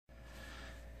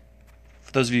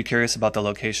For those of you curious about the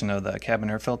location of the cabin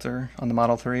air filter on the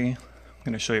Model 3, I'm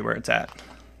going to show you where it's at.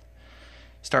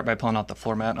 Start by pulling out the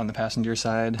floor mat on the passenger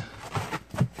side.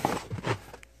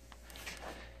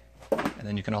 And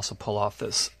then you can also pull off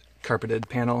this carpeted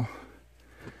panel.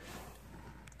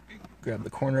 Grab the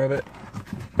corner of it,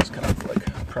 just kind of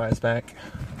like prise back.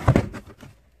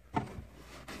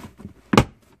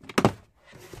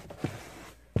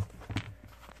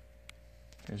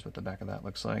 Here's what the back of that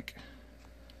looks like.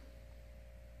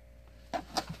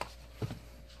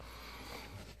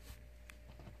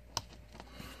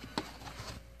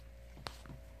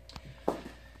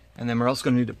 And then we're also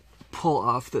going to need to pull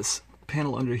off this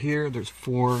panel under here. There's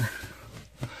 4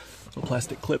 little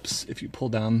plastic clips. If you pull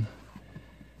down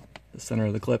the center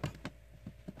of the clip,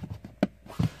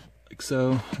 like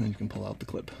so, and then you can pull out the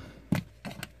clip. So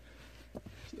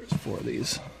there's 4 of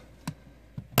these.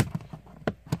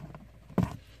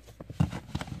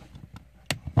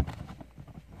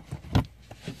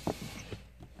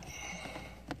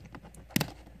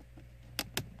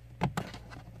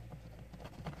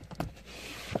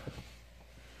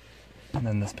 And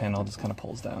then this panel just kind of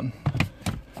pulls down.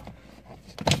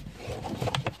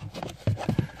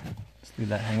 Just leave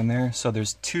that hanging there. So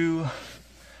there's 2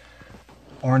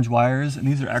 orange wires, and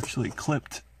these are actually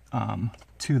clipped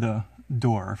to the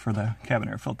door for the cabin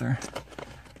air filter.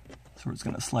 So we're just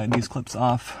going to slide these clips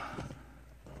off.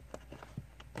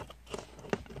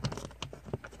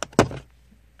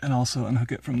 And also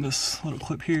unhook it from this little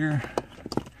clip here.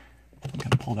 And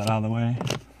kind of pull that out of the way.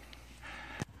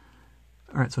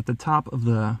 Alright, so at the top of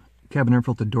the cabin air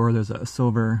filter door, there's a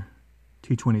silver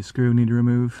T20 screw we need to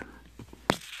remove.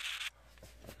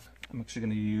 I'm actually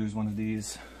going to use one of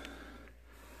these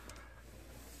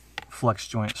flex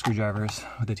joint screwdrivers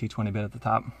with the T20 bit at the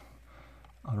top.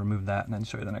 I'll remove that and then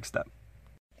show you the next step.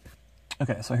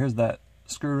 Okay, so here's that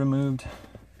screw removed,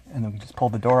 and then we just pull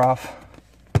the door off.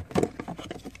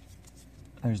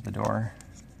 There's the door.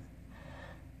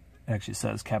 It actually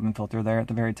says cabin filter there at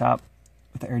the very top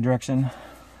with the air direction.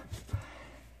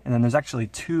 And then there's actually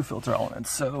 2 filter elements.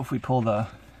 So if we pull this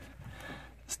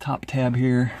top tab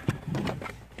here,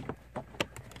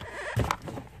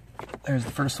 there's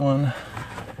the first one.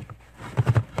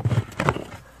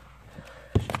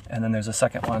 And then there's a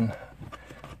second one.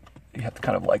 You have to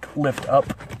kind of like lift up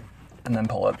and then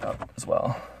pull it up as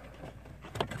well.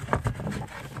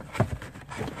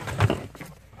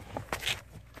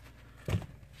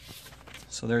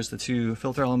 So there's the 2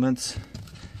 filter elements.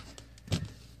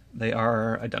 They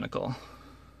are identical.